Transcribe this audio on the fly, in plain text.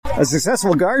A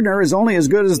successful gardener is only as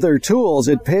good as their tools.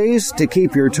 It pays to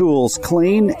keep your tools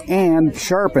clean and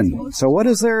sharpened. So what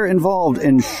is there involved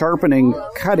in sharpening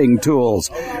cutting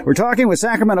tools? We're talking with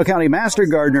Sacramento County Master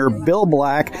Gardener Bill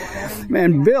Black.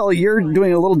 And Bill, you're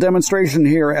doing a little demonstration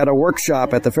here at a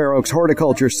workshop at the Fair Oaks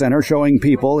Horticulture Center showing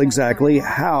people exactly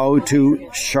how to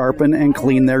sharpen and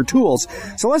clean their tools.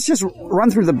 So let's just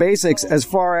run through the basics as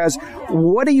far as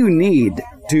what do you need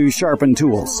to sharpen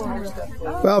tools?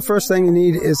 Well, first thing you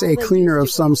need is a cleaner of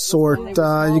some sort.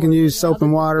 You can use soap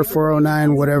and water,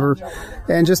 409, whatever.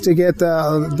 And just to get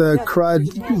the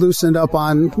crud loosened up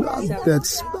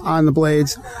that's on the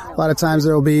blades. A lot of times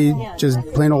there will be just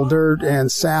plain old dirt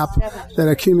and sap that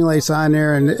accumulates on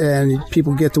there, and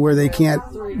people get to where they can't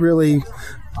really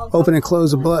open and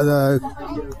close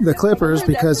the clippers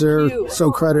because they're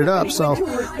so crudded up. So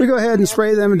we go ahead and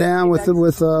spray them down with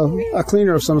a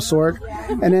cleaner of some sort,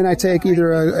 and then I take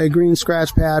either a green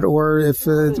scratch pad or, if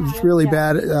it's really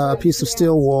bad, a piece of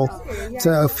steel wool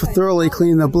to thoroughly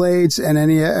clean the blades and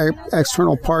any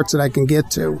external parts that I can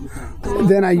get to.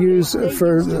 Then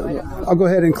I'll go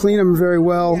ahead and clean them very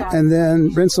well, and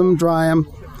then rinse them, dry them,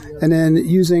 and then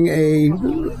using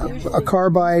a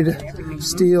carbide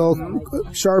steel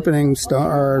sharpening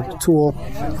tool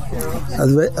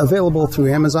available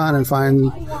through Amazon and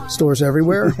fine stores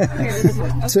everywhere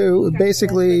to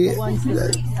basically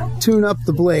tune up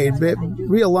the blade,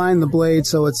 realign the blade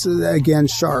so it's, again,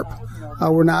 sharp.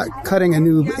 We're not cutting a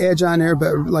new edge on there,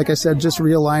 but like I said, just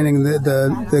realigning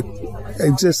the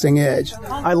existing edge.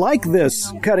 I like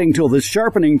this cutting tool, this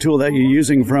sharpening tool that you're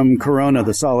using from Corona,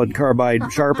 the solid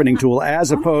carbide sharpening tool,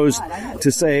 as opposed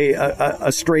to, say,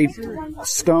 a straight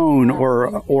stone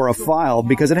or a file,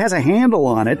 because it has a handle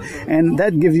on it, and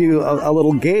that gives you a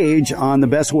little gauge on the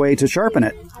best way to sharpen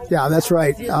it. Yeah, that's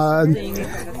right.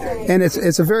 And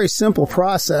it's a very simple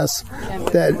process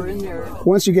that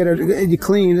once you get it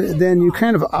clean, then you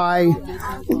kind of eye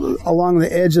along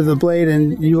the edge of the blade,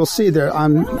 and you will see there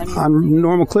on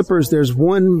normal clippers, there's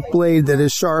one blade that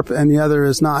is sharp and the other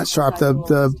is not sharp.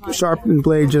 The sharpened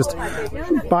blade just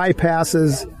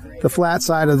bypasses the flat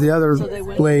side of the other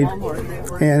blade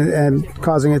and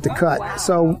causing it to cut.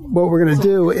 So what we're going to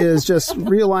do is just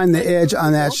realign the edge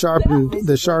on that sharp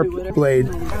blade.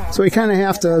 So we kind of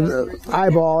have to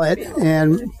eyeball it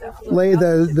and lay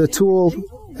the tool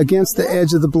against the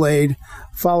edge of the blade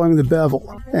following the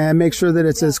bevel, and make sure that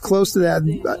it's as close to that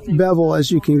bevel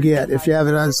as you can get. If you have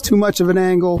it as too much of an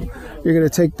angle, you're going to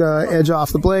take the edge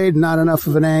off the blade, not enough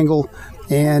of an angle,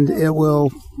 and it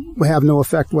will have no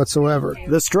effect whatsoever.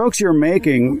 The strokes you're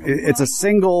making, it's a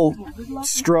single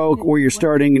stroke where you're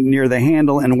starting near the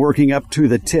handle and working up to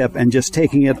the tip and just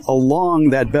taking it along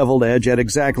that beveled edge at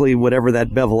exactly whatever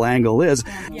that bevel angle is.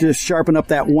 Just sharpen up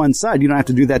that one side. You don't have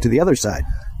to do that to the other side.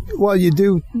 Well, you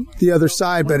do the other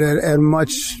side, but at a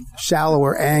much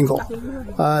shallower angle,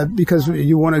 because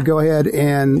you want to go ahead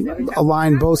and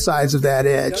align both sides of that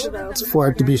edge for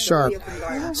it to be sharp.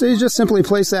 So you just simply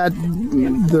place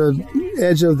the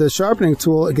edge of the sharpening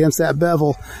tool against that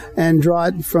bevel and draw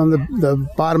it from the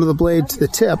bottom of the blade to the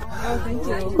tip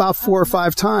about 4 or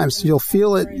 5 times. You'll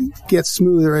feel it get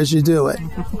smoother as you do it.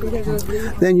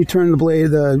 Then you turn the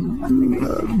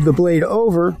blade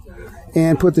over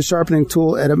and put the sharpening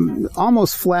tool at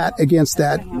almost flat against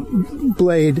that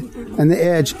blade and the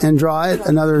edge, and draw it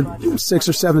another 6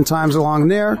 or 7 times along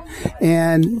there,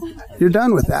 and you're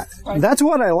done with that. That's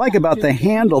what I like about the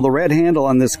handle, the red handle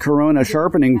on this Corona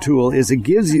sharpening tool, is it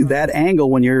gives you that angle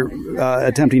when you're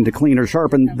attempting to clean or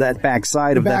sharpen that back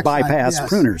side of that bypass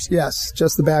pruners. Yes,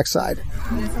 just the back side.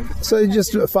 So you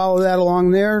just follow that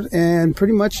along there, and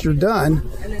pretty much you're done,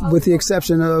 with the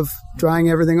exception of drying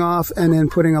everything off and then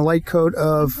putting a light coat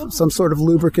of some sort of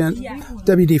lubricant.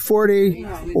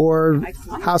 WD-40 or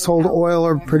household oil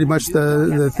are pretty much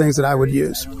the things that I would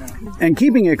use. And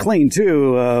keeping it clean,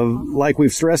 too, like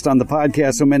we've stressed on the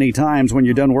podcast so many times, when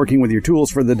you're done working with your tools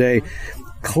for the day,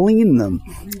 clean them.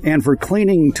 And for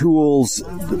cleaning tools,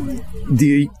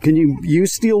 can you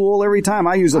use steel wool every time?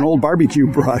 I use an old barbecue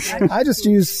brush. I just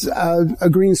use a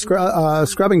green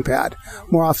scrubbing pad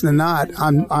more often than not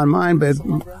on mine, but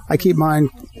I keep mine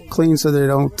clean so they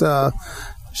don't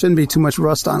shouldn't be too much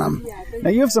rust on them. Now,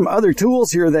 you have some other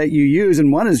tools here that you use,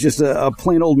 and one is just a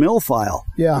plain old mill file.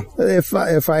 Yeah. If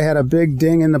I had a big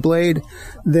ding in the blade,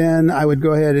 then I would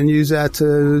go ahead and use that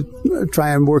to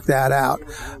try and work that out.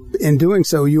 In doing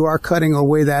so, you are cutting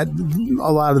away a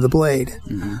lot of the blade.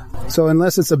 Mm-hmm. So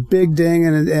unless it's a big ding,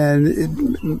 and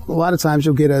a lot of times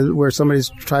you'll get where somebody's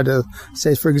tried to,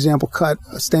 say, for example, cut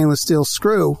a stainless steel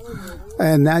screw,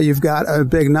 and now you've got a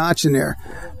big notch in there.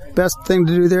 Best thing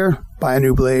to do there, buy a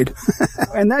new blade.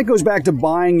 And that goes back to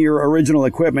buying your original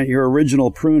equipment, your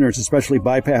original pruners, especially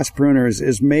bypass pruners,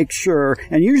 is make sure,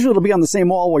 and usually it'll be on the same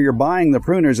wall where you're buying the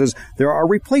pruners, is there are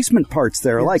replacement parts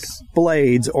there, yes, like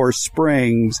blades or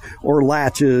springs or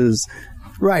latches.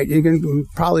 Right. You can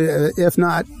probably, if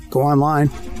not, go online.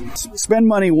 Spend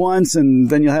money once and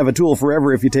then you'll have a tool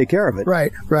forever if you take care of it.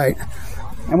 Right, right.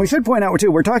 And we should point out,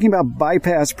 too, we're talking about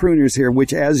bypass pruners here,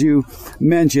 which, as you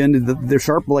mentioned, the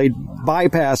sharp blade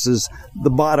bypasses the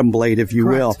bottom blade, if you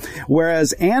will.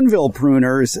 Whereas anvil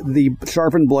pruners, the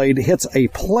sharpened blade hits a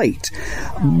plate.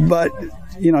 But,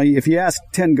 you know, if you ask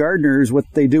 10 gardeners what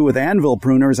they do with anvil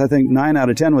pruners, I think 9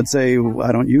 out of 10 would say,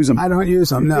 I don't use them. I don't use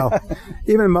them, no.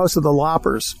 Even most of the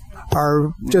loppers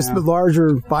are just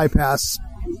larger bypass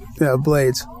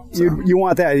blades. So. You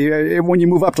want that. When you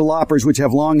move up to loppers, which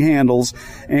have long handles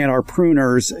and are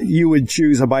pruners, you would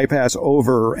choose a bypass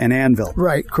over an anvil.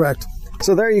 Right, correct.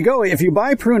 So there you go. If you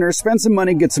buy pruners, spend some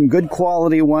money, get some good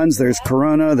quality ones. There's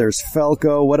Corona, there's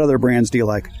Felco. What other brands do you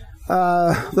like?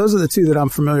 Those are the two that I'm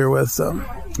familiar with. So,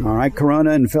 all right,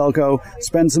 Corona and Felco.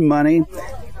 Spend some money.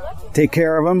 Take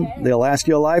care of them. They'll last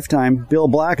you a lifetime. Bill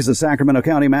Black is a Sacramento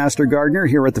County Master Gardener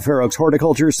here at the Fair Oaks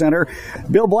Horticulture Center.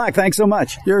 Bill Black, thanks so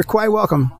much. You're quite welcome.